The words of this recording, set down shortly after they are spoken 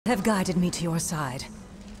Have guided me to your side.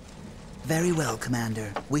 Very well,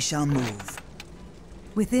 Commander. We shall move.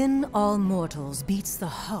 Within all mortals beats the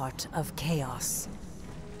heart of chaos.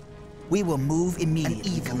 We will move immediately.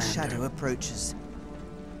 An evil Commander. shadow approaches.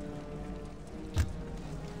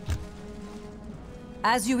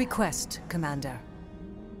 As you request, Commander.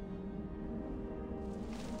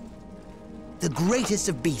 The greatest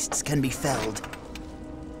of beasts can be felled.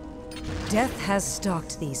 Death has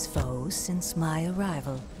stalked these foes since my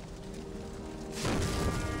arrival.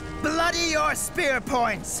 Bloody your spear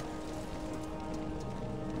points!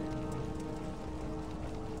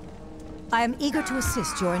 I am eager to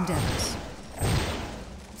assist your endeavors.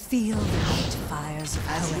 Feel the white fires of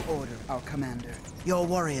As you power. order, our commander. Your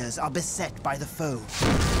warriors are beset by the foe.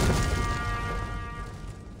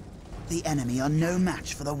 The enemy are no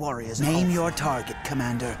match for the warriors. Name your target,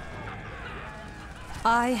 Commander.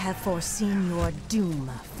 I have foreseen your doom,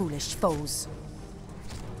 foolish foes.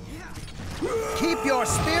 Keep your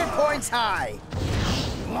spear points high!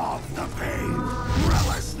 Love the pain,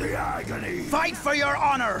 relish the agony. Fight for your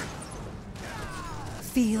honor!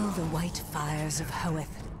 Feel the white fires of Hoeth.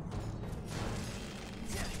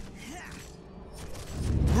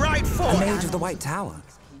 Ride forth! The Mage of the White Tower.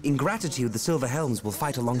 In gratitude, the Silver Helms will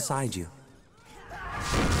fight alongside you.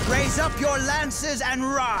 Raise up your lances and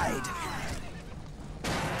ride!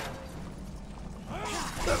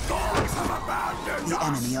 The gods have abandoned The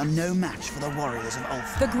us. enemy are no match for the warriors of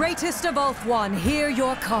Ulf. The greatest of Ulthuan, hear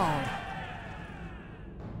your call.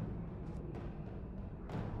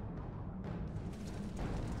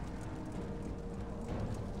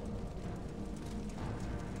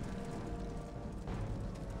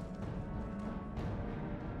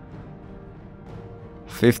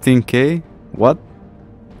 $15K? What?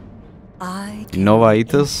 I Nova carry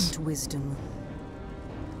Eaters? ancient wisdom.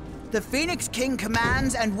 The Phoenix King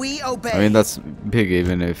commands and we obey. I mean, that's big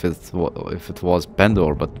even if it was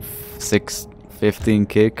Pendor, but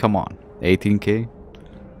 15K? Come on. 18K?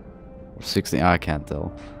 Or 16? I can't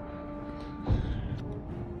tell.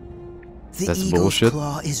 The That's Eagle's bullshit.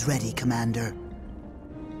 Claw is ready, Commander.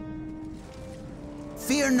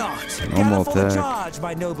 Fear not. Normal Gather for the attack. charge,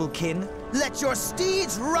 my noble kin. Let your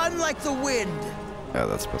steeds run like the wind. Yeah,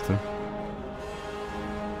 that's better.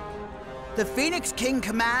 The Phoenix King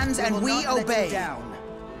commands and we obey.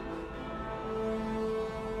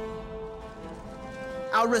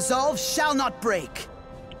 Our resolve shall not break.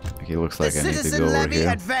 Okay, looks The like I need to citizen go over levy here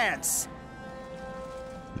advance.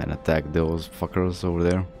 and attack those fuckers over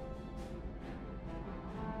there.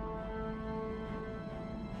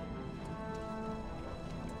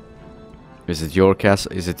 Is it your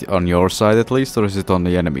castle? Is it on your side at least, or is it on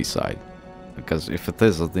the enemy side? Because if it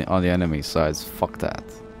is on the enemy side, fuck that.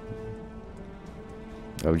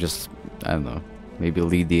 I would just, I don't know, maybe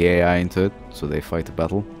lead the AI into it so they fight the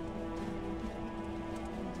battle.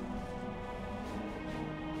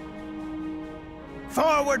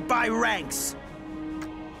 Forward by ranks.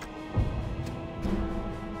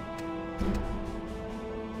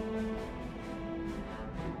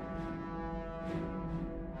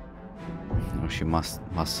 No, she must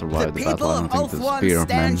survive the people battle. I don't of think the Ulthuan spearmen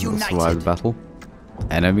stand will survive united. the battle.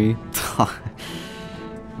 Enemy?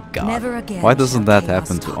 God. Never again Why doesn't shall that chaos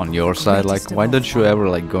happen to topple on the your side? Like, greatest of why all don't you time. ever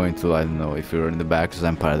like go into, I don't know, if you're in the Bacchus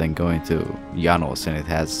Empire, then go into Janos and it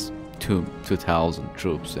has 2,000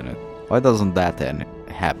 troops in it? Why doesn't that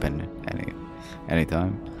happen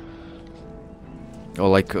anytime? Or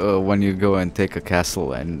like when you go and take a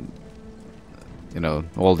castle and you know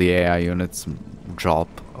all the AI units drop,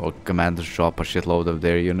 or commanders drop a shitload of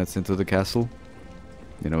their units into the castle.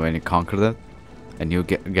 You know, when you conquer that, and you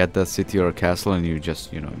get that city or castle, and you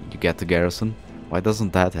just, you know, you get the garrison. Why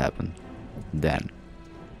doesn't that happen then?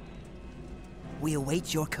 We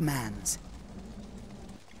await your commands.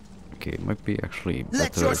 Okay, it might be actually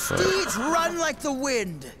Let better your if I steeds run like the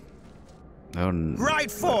wind. don't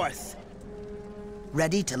Ride forth.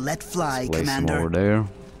 Ready to let fly, place them Commander. over there.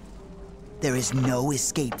 There is no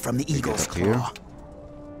escape from the Eagle's up here. Claw.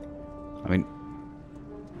 I mean,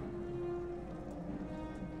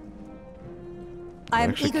 I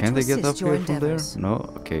am actually, eager can to they get up assist your here from there? endeavors. No?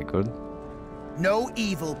 Okay, good. No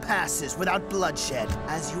evil passes without bloodshed.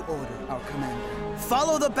 As you order, our commander.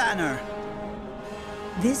 Follow the banner.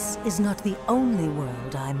 This is not the only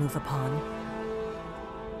world I move upon.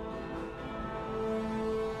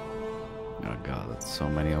 Oh god, that's so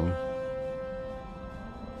many of them.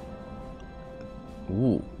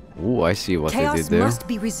 Ooh, I see what they Chaos did there. must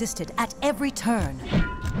be resisted at every turn.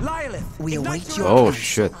 Lilith, We ignite await your your Oh counsel.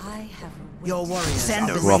 shit. I have Your warriors Send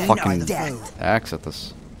are a Well, beset by fucking the foe. axe at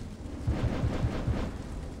us.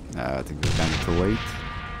 I think we kind of to wait.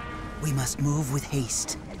 We must move with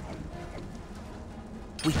haste.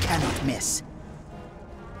 We cannot miss.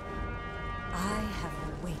 I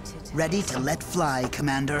have waited. Ready to let fly,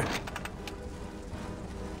 Commander.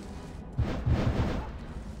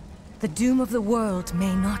 The doom of the world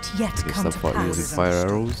may not yet Just come to stop pass. using fire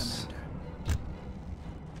arrows.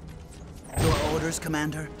 Your orders,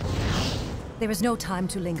 Commander. There is no time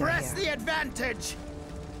to linger Press here. the advantage!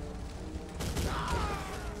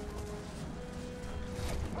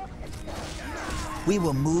 We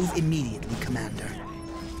will move immediately, Commander.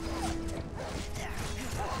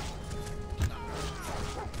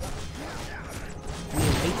 We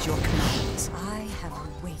await your commands. I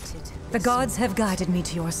have waited. The gods have guided me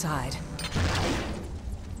to your side.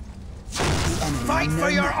 The enemy Fight are no for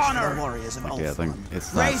your match for honor! the warriors of Okay, I think Ultron.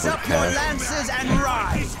 it's not Raise for up your cash. lances and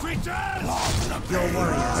ride! Your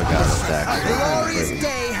warriors I got attacked. A glorious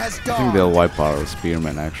day has I think dawned. they'll wipe our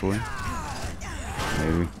spearmen actually.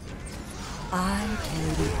 Maybe. I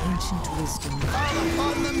carry the ancient wisdom.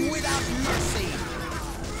 Upon them without mercy.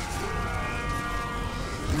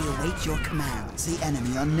 We await your commands. The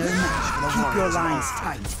enemy are no match for the Keep your lines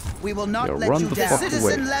tight. We will not Yeah, let run you the down. fuck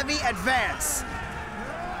Citizen away. Levy, advance.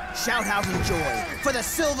 Shout out in joy, for the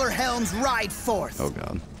silver helms ride forth. Oh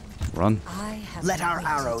god. Run. I have Let our waited.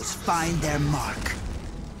 arrows find their mark.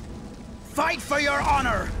 Fight for your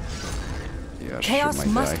honor! Yeah, Chaos shit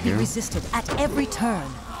might must die be here. resisted at every turn.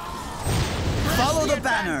 Follow the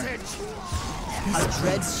banner. Advantage. A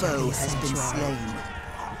dread foe has been slain.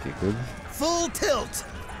 Okay, good. Full tilt.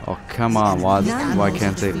 Oh come on, why Annals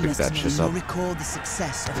can't of they the pick that beast shit will up? record the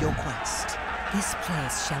success of your quest. This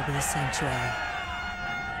place shall be a sanctuary.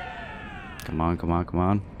 Come on, come on, come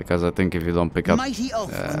on. Because I think if you don't pick up... Mighty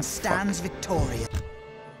Ultron fuck. stands victorious.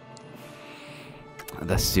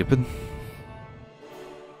 That's stupid.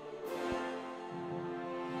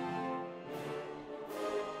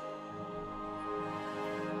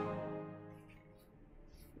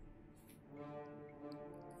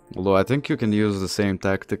 Although I think you can use the same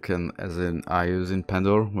tactic as in I use in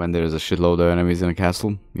Pandora when there's a shitload of enemies in a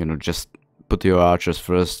castle. You know, just put your archers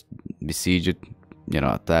first, besiege it, you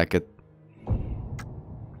know, attack it.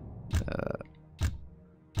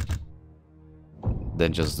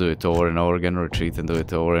 Then just do it over and over again, retreat and do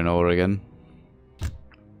it over and over again.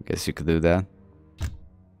 Guess you could do that.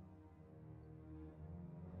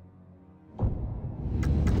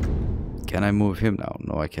 Can I move him now?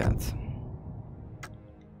 No, I can't.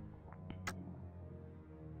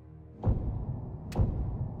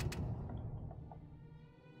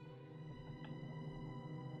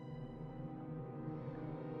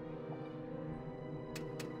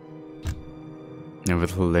 And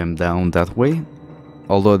whittle them down that way.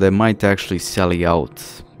 Although they might actually sally out.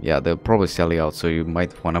 Yeah, they'll probably sally out, so you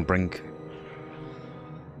might want to bring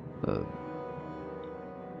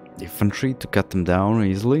infantry to cut them down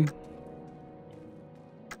easily.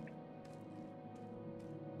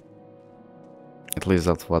 At least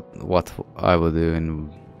that's what I would do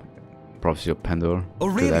in Prophecy of Pandora.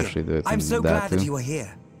 Could actually do it I'm in so that glad that too. you are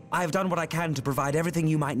here. I have done what I can to provide everything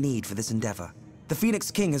you might need for this endeavor. The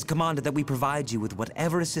Phoenix King has commanded that we provide you with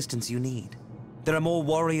whatever assistance you need. There are more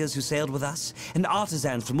warriors who sailed with us, and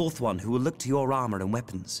artisans from Ulthuan who will look to your armor and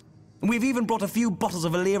weapons. And we've even brought a few bottles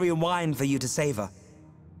of Illyrian wine for you to savor.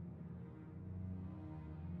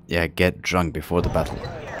 Yeah, get drunk before the battle.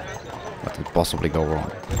 What could possibly go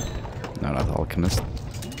wrong? No, not alchemist.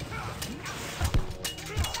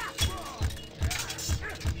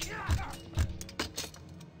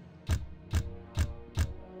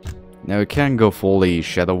 Now you can go fully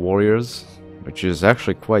Shadow Warriors, which is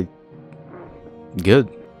actually quite good.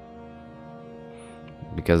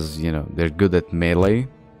 Because, you know, they're good at melee.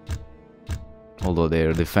 Although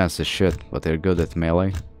their defense is shit, but they're good at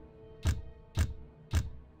melee.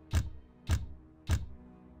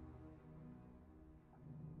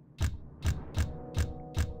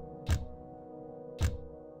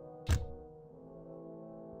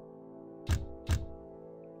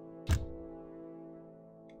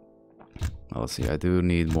 Let's see, I do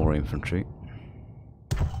need more infantry.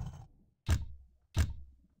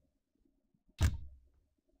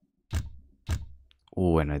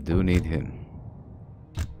 Oh, and I do need him.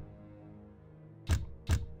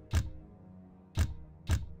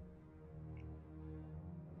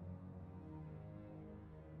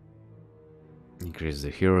 Increase the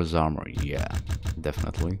hero's armor, yeah,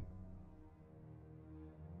 definitely.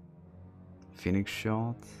 Phoenix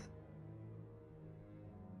shot.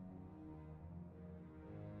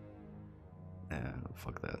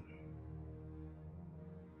 Fuck that.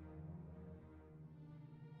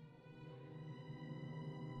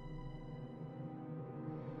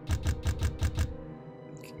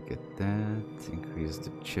 Okay, get that. Increase the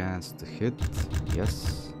chance to hit.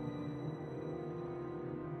 Yes.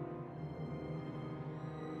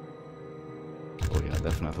 Oh yeah,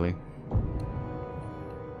 definitely.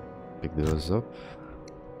 Pick those up.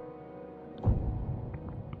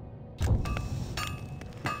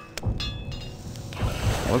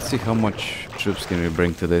 Let's see how much troops can we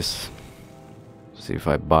bring to this. See if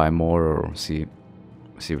I buy more or see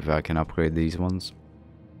if I can upgrade these ones.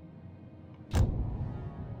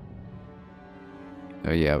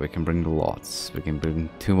 Oh yeah, we can bring lots. We can bring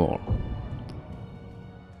 2 more.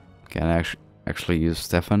 Can I actually use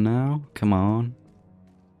Stefan now? Come on.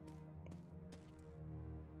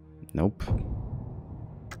 Nope.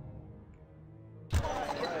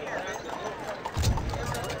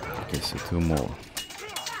 Okay, so 2 more.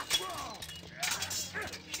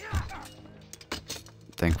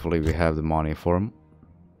 Thankfully we have the money for them.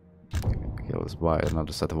 Okay, let's buy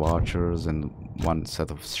another set of archers and 1 set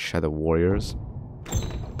of shadow warriors.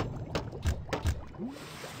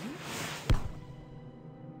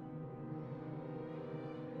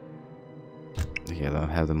 Yeah, I don't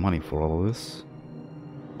have the money for all of this.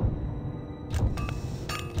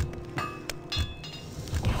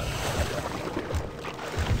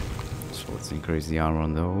 So let's increase the armor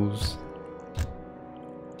on those.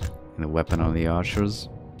 And the weapon on the archers.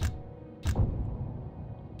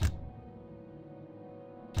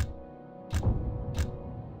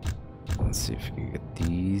 Let's see if we can get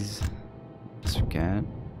these. Yes, we can.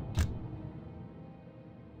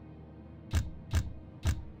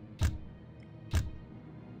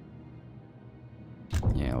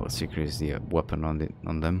 Yeah, let's increase the weapon on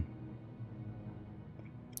them.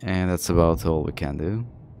 And that's about all we can do.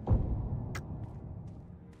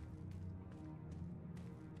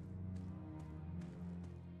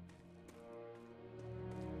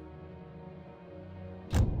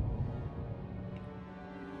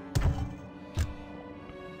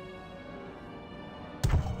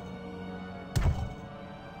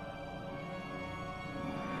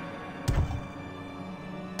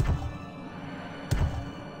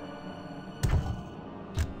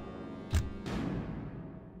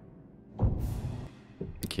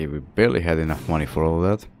 Okay, we barely had enough money for all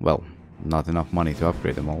that. Well, not enough money to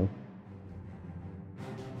upgrade them all.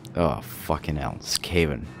 Oh, fucking hell.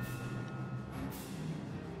 Skaven.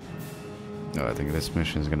 Oh, I think this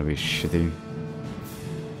mission is gonna be shitty.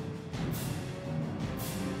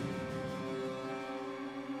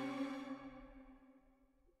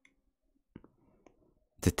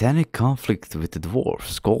 Titanic conflict with the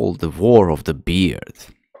dwarfs, called the War of the Beard.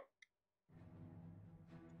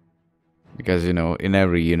 Because, you know, in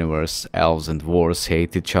every universe, elves and dwarves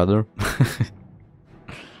hate each other.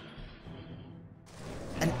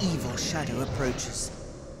 An evil shadow approaches.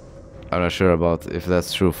 I'm not sure about if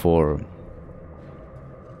that's true for...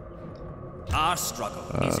 Our struggle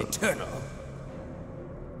is eternal.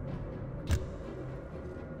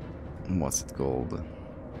 What's it called?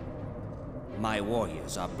 My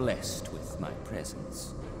warriors are blessed with my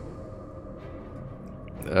presence.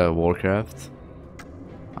 Warcraft?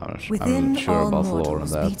 I'm Within not sure all about lore on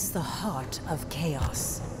mortals that. beats the heart of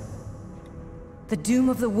chaos. The doom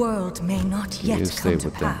of the world may not You yet stay come to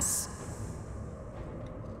with them. pass.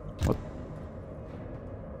 What?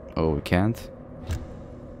 Oh, we can't?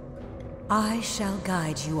 I shall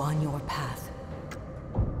guide you on your path.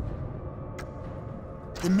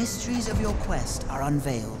 The mysteries of your quest are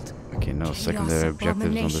unveiled. Okay, no secondary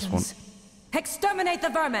objectives on this one. Exterminate the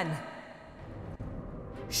vermin!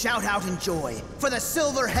 Shout out in joy, for the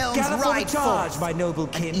Silver Helms Gather for the ride charge, forth. my noble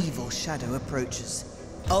An kin. evil shadow approaches.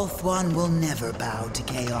 Ulthuan will never bow to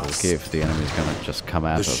chaos. Okay, if the enemy's gonna just come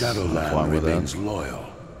at The us, I'm Shadowland fine with remains that. loyal.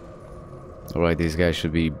 Alright, these guys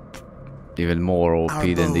should be even more OP Our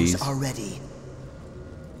than bows these. are ready.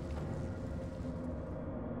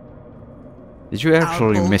 Did you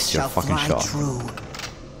actually Our miss bolts your shall fucking fly shot? true.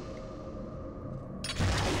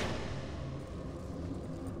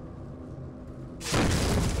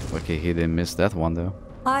 Okay, he didn't miss that one though.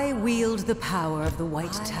 I wield the power of the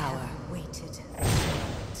White Tower. Waited.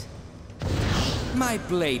 My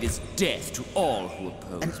blade is death to all who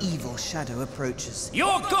oppose. An evil shadow approaches.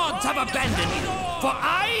 Your gods have abandoned you, for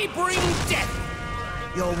I bring death.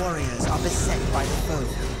 Your warriors are beset by the foe.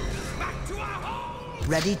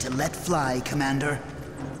 Ready to let fly, Commander.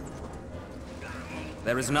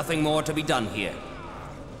 There is nothing more to be done here.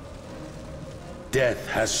 Death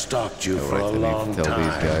has stalked you for Alright, a I need long to tell these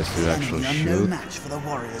time. guys to The actually enemy are no shoot. match for the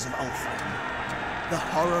warriors of Ulthuan. The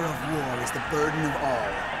horror of war is the burden of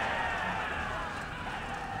all.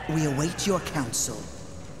 We await your counsel.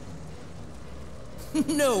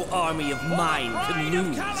 No army of mine can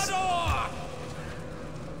lose.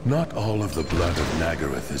 Not all of the blood of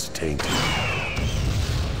Nagaroth is tainted.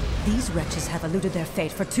 These wretches have eluded their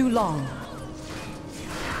fate for too long.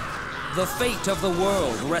 The fate of the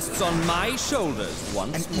world rests on my shoulders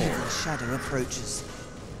once An more. evil shadow approaches.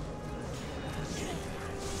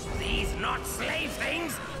 These not slave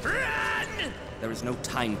things, run! There is no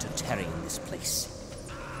time to tarry in this place.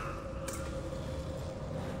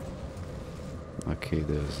 Okay,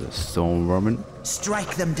 there's a stone vermin.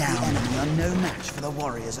 Strike them down. The enemy are no match for the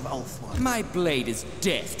warriors of Ulthuan. My blade is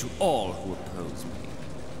death to all who oppose me.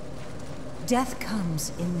 Death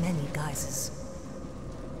comes in many guises.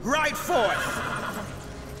 Ride forth!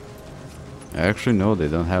 Actually, no, they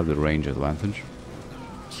don't have the range advantage.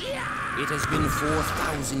 It has been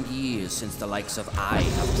 4,000 years since the likes of I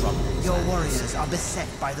have troubled. Your warriors are beset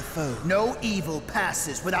by the foe. No evil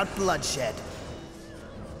passes without bloodshed.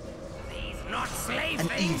 These not slave An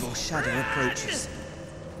things, evil shadow approaches.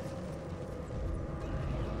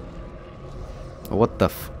 What the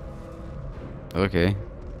f... Okay.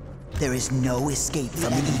 There is no escape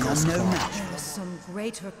from the eagle's claw. There is some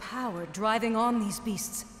greater power driving on these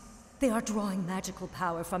beasts. They are drawing magical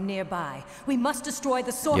power from nearby. We must destroy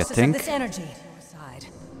the sources of think? this energy. Your side.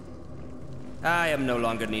 I am no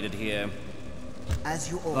longer needed here. As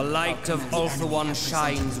you order, The light of the enemy Ulthuan have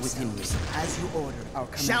shines presented within me. themselves. As you order, our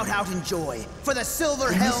command. Shout out in joy, for the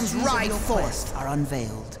silver helms ride forth are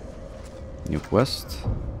unveiled. New quest.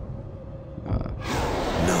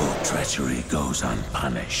 No treachery goes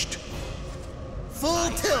unpunished. Full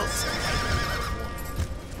tilt!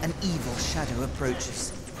 An evil shadow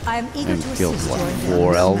approaches. I am eager And to killed, assist what, your 4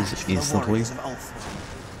 endeavors. elves Match for the instantly? warriors of Ulthuan.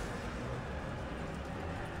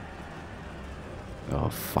 Oh,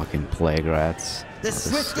 fucking plague rats. The Oh, this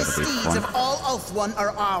is swiftest gonna be steeds fun. of all Ulthuan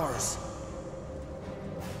are ours.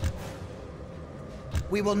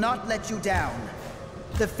 We will not let you down.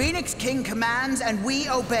 The Phoenix King commands and we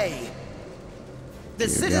obey. The You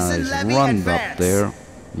citizen guys levy run advance. up there.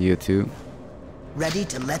 You two. Ready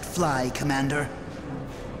to let fly, Commander.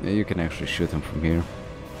 Yeah, you can actually shoot him from here.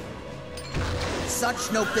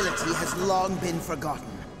 Such nobility has long been forgotten.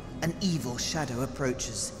 An evil shadow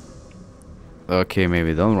approaches. Okay,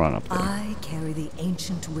 maybe don't run up there. I carry the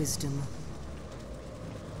ancient wisdom.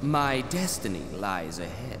 My destiny lies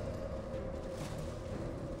ahead.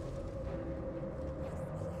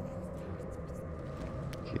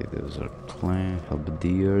 Okay, those are clan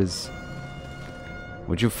halberdiers.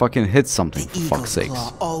 Would you fucking hit something, The for fuck's eagle's sakes?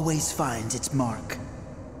 claw always finds its mark.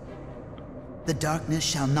 The darkness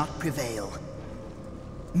shall not prevail.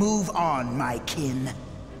 Move on, my kin.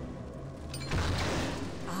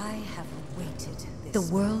 I have waited. The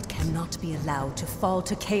world cannot be allowed to fall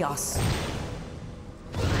to chaos.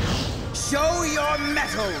 Show your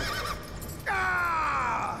mettle!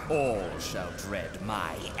 Ah! All shall dread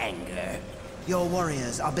my anger. Your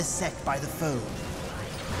warriors are beset by the foe.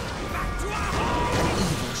 An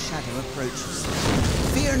evil shadow approaches.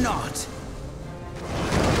 Fear not!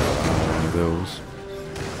 One of those.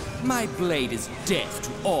 My blade is death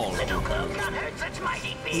to all who oppose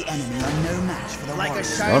me. The enemy are no match for the like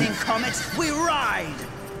warriors. Like a shining comet, we ride!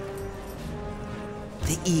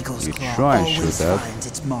 The eagle's You claw try and shoot always that. finds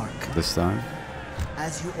its mark. This time.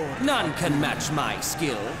 As you order. None can match my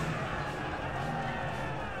skill.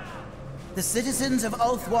 The citizens of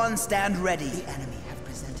Ulthuan stand ready. The enemy have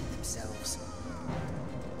presented themselves.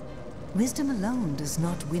 Wisdom alone does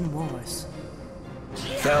not win wars.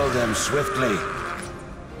 Fell them swiftly.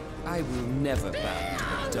 I will never bow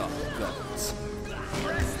to the dark gods.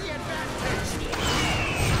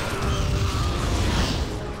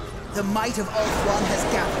 The might of Ulthuan has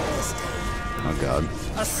gathered this day. Oh god.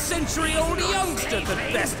 A century-old youngster could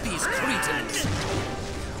best these cretins.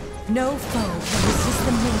 No foe can resist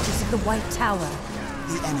the mages of the White Tower.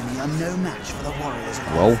 The enemy are no match for the warriors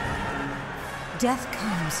of Well, Death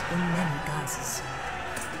comes in many guises.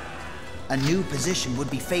 A new position would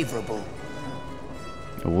be favorable.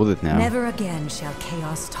 would it now? Never again shall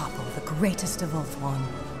chaos topple the greatest of Ulthuan.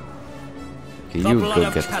 Okay, The you blood go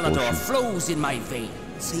of get the Calador potion. flows in my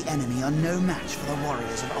veins. The enemy are no match for the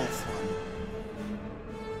warriors of Ulthuan.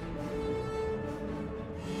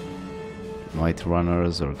 Night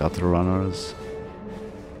runners or gutter runners.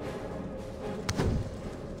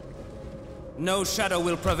 No shadow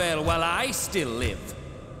will prevail while I still live.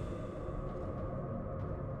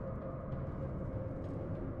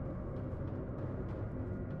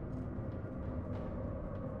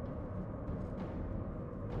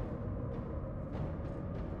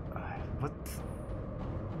 What?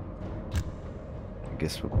 I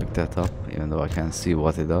guess we'll pick that up, even though I can't see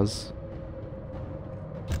what it does.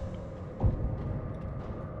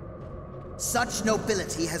 Such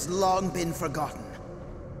nobility has long been forgotten.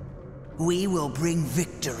 We will bring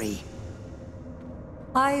victory.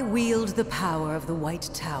 I wield the power of the White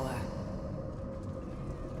Tower.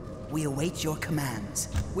 We await your commands.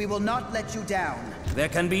 We will not let you down. There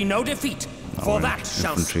can be no defeat, for that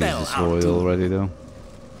shall Infantry spell is our destroyed doom. already though.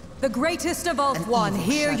 The greatest of An Ulthuan, evil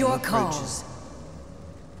hear shadow your approaches.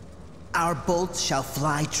 call. Our bolts shall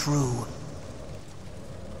fly true.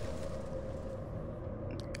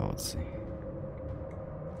 Oh, let's see.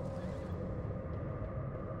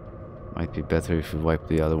 Might be better if we wipe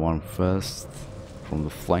the other one first from the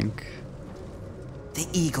flank. The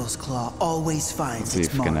eagle's claw always Let's finds see its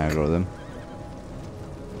if we can mark. aggro them.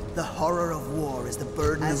 The horror of war is the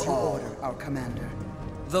burden of all. Order, our commander.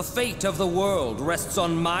 The fate of the world rests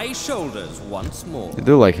on my shoulders once more. I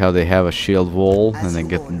do like how they have a shield wall As and they you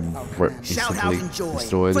get order, our commander. Shout out instantly in joy,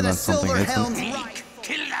 destroyed for when the something silver hits them. helms Quick!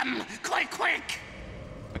 Kill them! Quick, quick!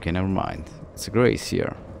 Okay, never mind. It's a grace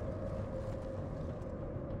here.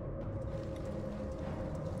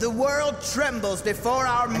 The world trembles before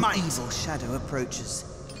our might. An evil shadow approaches.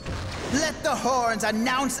 Let the horns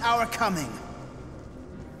announce our coming.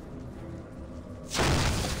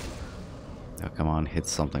 Oh, come on, hit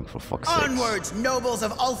something for fuck's sake. Onwards, nobles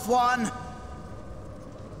of Ulthuan.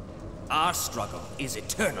 Our struggle is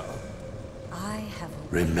eternal. I have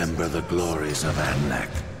Remember the glories of Amlek.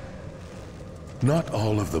 Not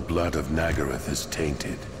all of the blood of Nagaroth is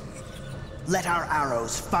tainted. Let our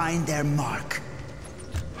arrows find their mark.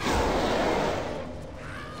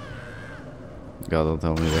 God, don't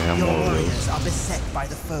tell me they have Your more of those. warriors are beset by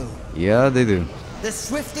the foe. Yeah, they do. The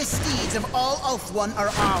swiftest steeds of all Ulthuan are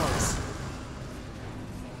ours.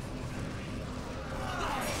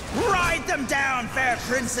 Ride them down, fair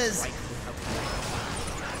princes!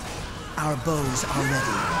 Our bows are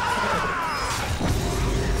ready.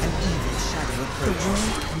 An evil shadow The approaches.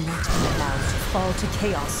 world cannot be allowed to fall to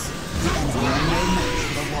chaos. The enemy are no match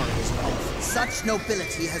for the warriors of Ulth. Such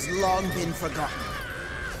nobility has long been forgotten.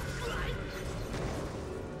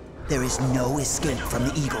 There is no escape from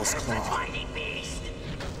the eagle's claw.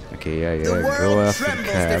 Okay, yeah, The go world after the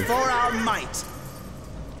trembles cab. before our might.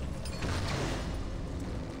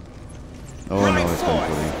 Oh Ride no, it's going for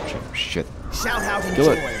forth. the infantry. Shit. Shout out in Kill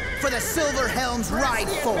joy, it. for the silver helms ride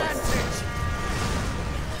forth.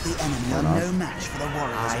 The enemy are no match for the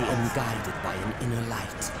warriors I of am Ulth. guided by an inner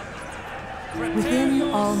light. Within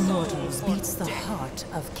all mortals beats the heart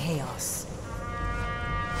of chaos.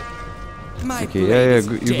 My Okay, blade yeah, is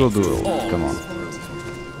you go death do to it. all. Come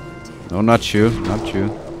on. No, not you, not you.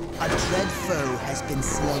 A dread foe has been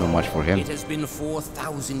slain. So much for him. It has been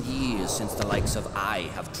 4,000 years since the likes of I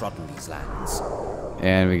have trodden these lands.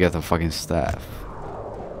 And we get a fucking staff.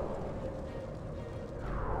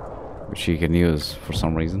 Which he can use for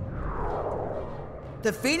some reason.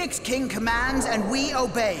 The Phoenix King commands and we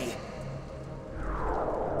obey.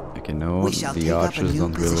 Okay, no, We shall take the up a archers new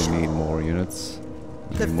don't really position. need more units.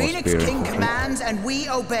 The Need more Phoenix spear King infantry. commands and we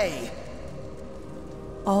obey.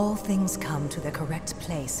 All things come to their correct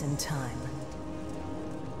place in time.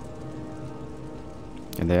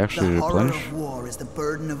 Can they actually The horror replenish? of war is the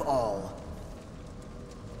burden of all.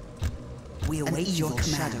 We await your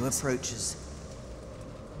shadow approaches.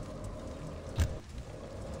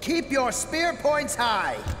 Keep your spear points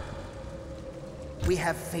high. We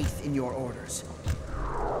have faith in your orders.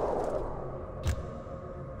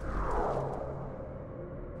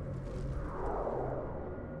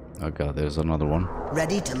 Oh god, there's another one.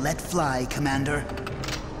 Ready to let fly, Commander.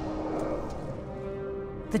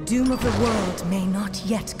 The doom of the world may not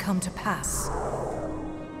yet come to pass.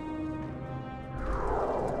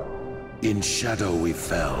 In shadow we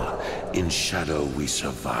fell, in shadow we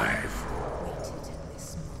survive.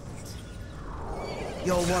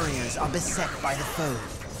 Your warriors are beset by the foe.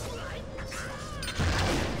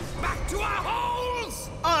 Back to our holes!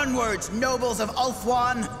 Onwards, nobles of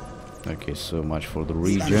Ulthuan! Okay, so much for the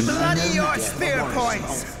region. Bloody your spear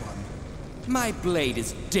points! My blade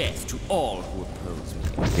is death to all who oppose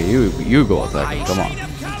me. Okay, you go attack. Come on.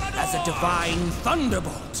 As a divine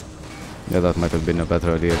thunderbolt. Yeah, that might have been a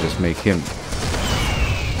better idea. Just make him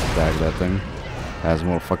attack that thing. Has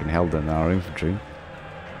more fucking health than our infantry.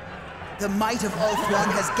 The might of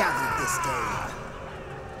Ulthuan has gathered this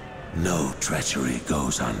day. No treachery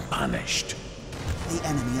goes unpunished. The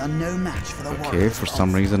enemy are no match for the Okay, warriors for of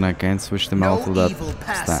some Ulthuan. reason I can't switch them out No to that evil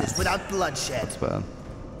passes stance. without bloodshed. That's bad.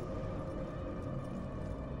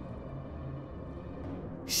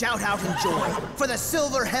 Shout out in joy, for the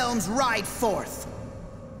silver helms ride forth.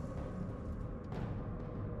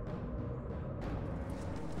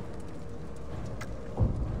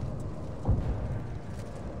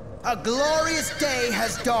 A glorious day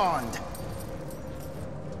has dawned.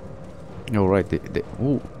 Oh right, they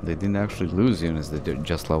didn't actually lose units, they did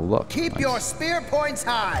just level up. Keep your spear points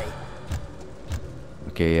high.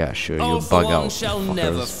 Okay, yeah, sure, you All bug for one out, shall fuckers.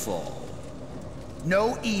 never fall.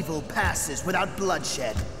 No evil passes without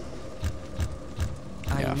bloodshed.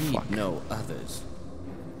 Yeah, I need fuck. no others.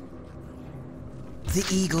 The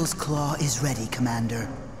Eagle's Claw is ready, Commander.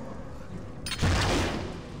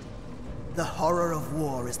 The horror of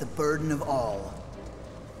war is the burden of all.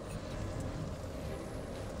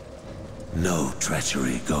 No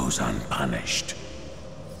treachery goes unpunished.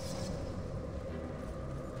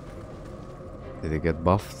 Did they get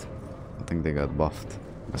buffed? I think they got buffed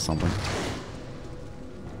or something.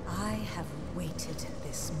 I have waited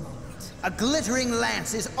this moment. A glittering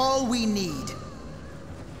lance is all we need.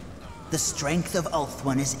 The strength of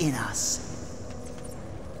Ulthuan is in us.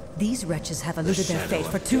 These wretches have eluded their fate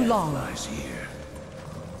for too long.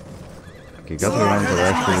 Okay, gutter rounds are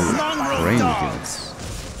actually ranged units.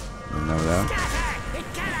 You know that? It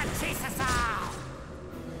cannot chase us all!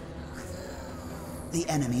 The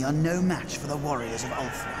enemy are no match for the warriors of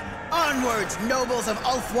Ulthuan. Onwards, nobles of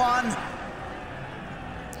Ulthuan!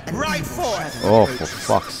 And right forth! Oh, for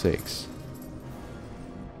fuck's sakes.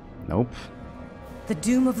 Nope. The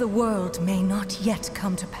doom of the world may not yet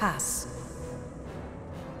come to pass.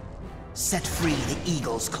 Set free the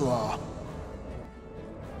Eagle's Claw.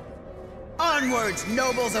 Onwards,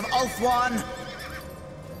 nobles of Ulthuan!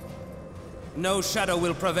 No shadow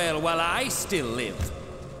will prevail while I still live.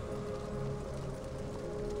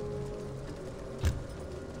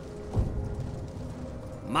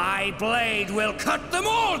 My blade will cut them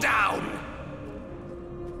all down!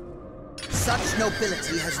 Such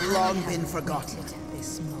nobility has long been forgotten.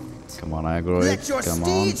 This moment. Come on, aggro Let it. your Come on.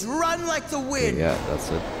 steeds run like the wind! Yeah, that's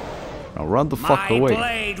it. Now run the fuck My away.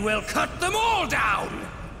 blade will cut them all down!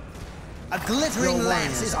 A glittering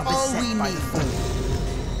lance is all we need.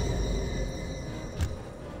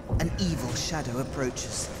 An evil shadow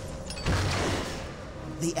approaches.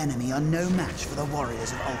 The enemy are no match for the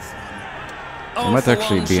warriors of Ulthuan. It might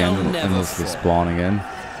actually be endlessly spawning in.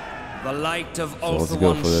 The light of So let's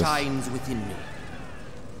go for Ulthuan this. shines within me.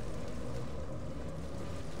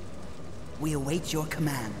 We await your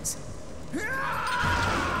commands.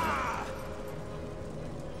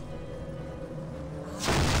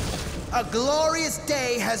 A glorious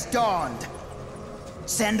day has dawned.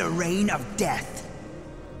 Send a rain of death.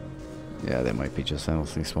 Yeah, they might be just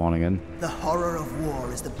endlessly spawning in. The horror of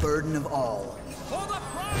war is the burden of all.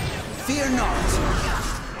 Fear not.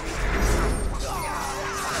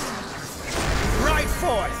 Ride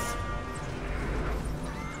forth.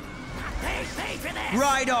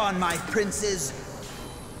 Ride on, my princes.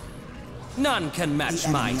 None can match The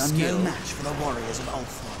my enemy are skill. no match for the warriors of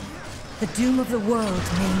Ulthuan. The doom of the world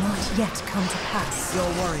may not yet come to pass. Your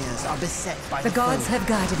warriors are beset by The gods foe. have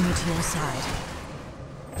guided me to your side.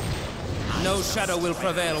 No shadow will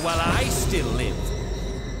prevail while I still live.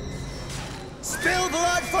 Spill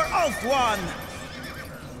blood for Ulthuan!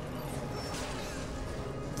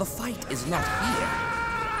 The fight is not here.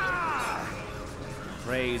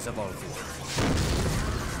 Praise of Ulthuan.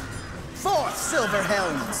 Forth, silver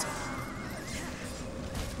helms!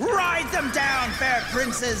 Ride them down, fair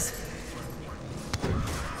princes!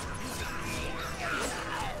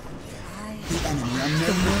 The enemy are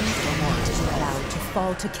no match for the warriors of Ulthuan. Allowed to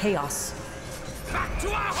fall to chaos. Back to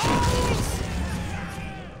our holes!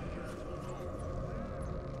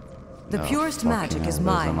 The Oh, purest fucking magic hell, is there's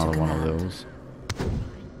mine to another one of command. those.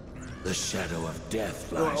 The shadow of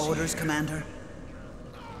death Your lies orders, here. Commander?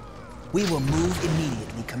 We will move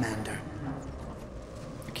immediately, Commander.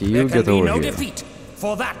 Okay, There you can get be over no here. defeat,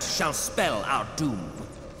 for that shall spell our doom.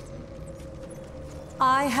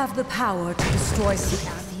 I have the power to destroy cities.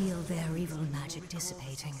 I feel their evil magic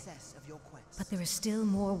dissipating. But there is still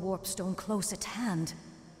more warpstone close at hand.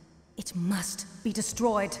 It must be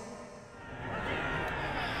destroyed.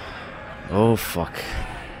 Oh fuck.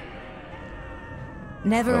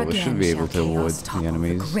 Never Well, we again should be able shall to avoid chaos the topple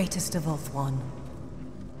enemies. the greatest of Ulthuan.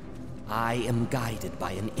 I am guided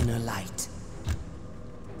by an inner light.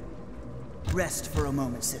 Rest for a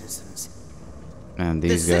moment, citizens. And The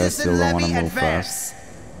these guys citizen still don't want levy to move advance! fast.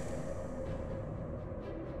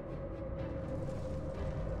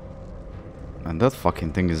 And that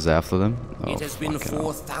fucking thing is after them. Oh, It has been fucking hell.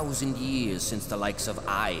 4,000 years since the likes of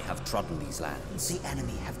I have trodden these lands. The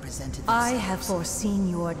enemy have presented I themselves. have foreseen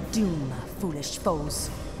your doom, foolish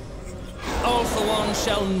foes. Ulthuan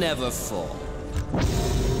shall never fall.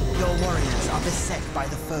 Your warriors are beset by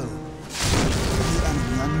the foe. The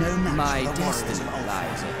enemy are no match My for the warriors destiny of Ulthuan.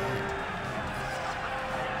 lies ahead.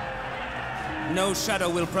 No shadow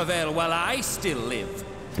will prevail while I still live.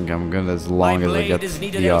 I think I'm good as long as I blade get is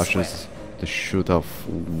needed the elsewhere. archers. to shoot off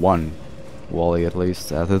one volley at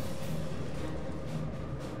least at it.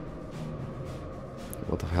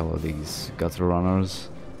 What the hell are these gutter runners?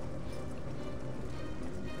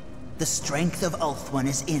 The strength of Ulthuan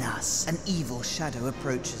is in us. An evil shadow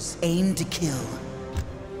approaches. Aim to kill.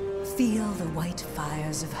 Feel the white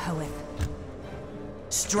fires of Hoeth.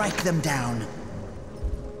 Strike them down.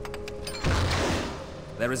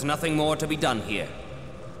 There is nothing more to be done here.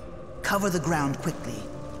 Cover the ground quickly.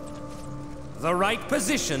 The right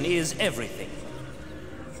position is everything.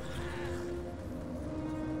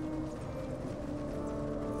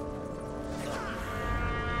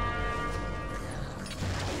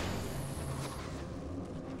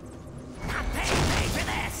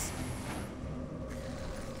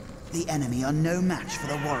 The enemy are no match for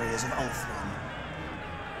the warriors of Ulthuan.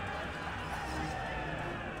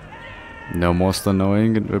 No most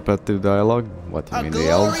annoying and repetitive dialogue? What do you mean, the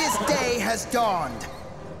elves? A glorious day has dawned.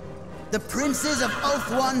 The princes of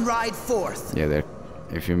Ulthuan ride forth. Yeah, they're,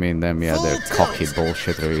 if you mean them, yeah, their cocky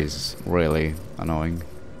bullshittery is really annoying.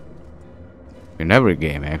 In every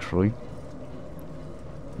game, actually.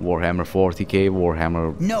 Warhammer 40k,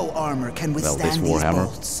 Warhammer... No armor can withstand these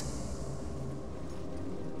bolts.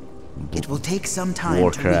 It will take some time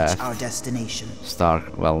Warcraft, to reach our destination.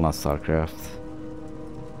 Well, not Starcraft.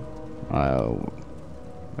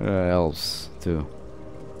 Elves too.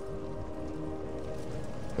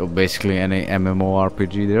 So basically any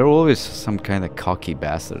MMORPG, there are always some kind of cocky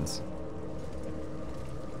bastards.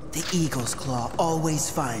 The eagle's claw always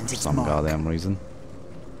finds its mark. Some goddamn reason.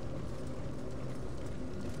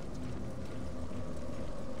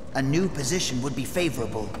 A new position would be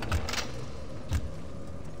favorable.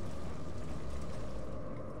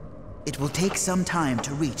 It will take some time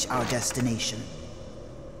to reach our destination.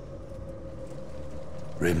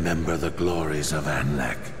 Remember the glories of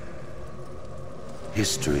Anlek.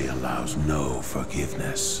 History allows no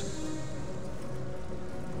forgiveness.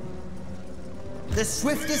 The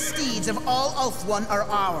swiftest steeds of all Ulthuan are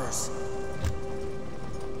ours.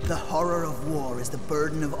 The horror of war is the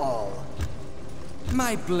burden of all.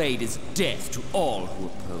 My blade is death to all who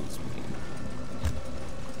oppose me.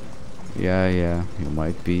 Yeah, you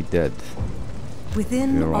might be dead.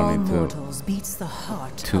 Within You're all running to mortals beats the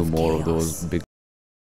heart two of more chaos. of those big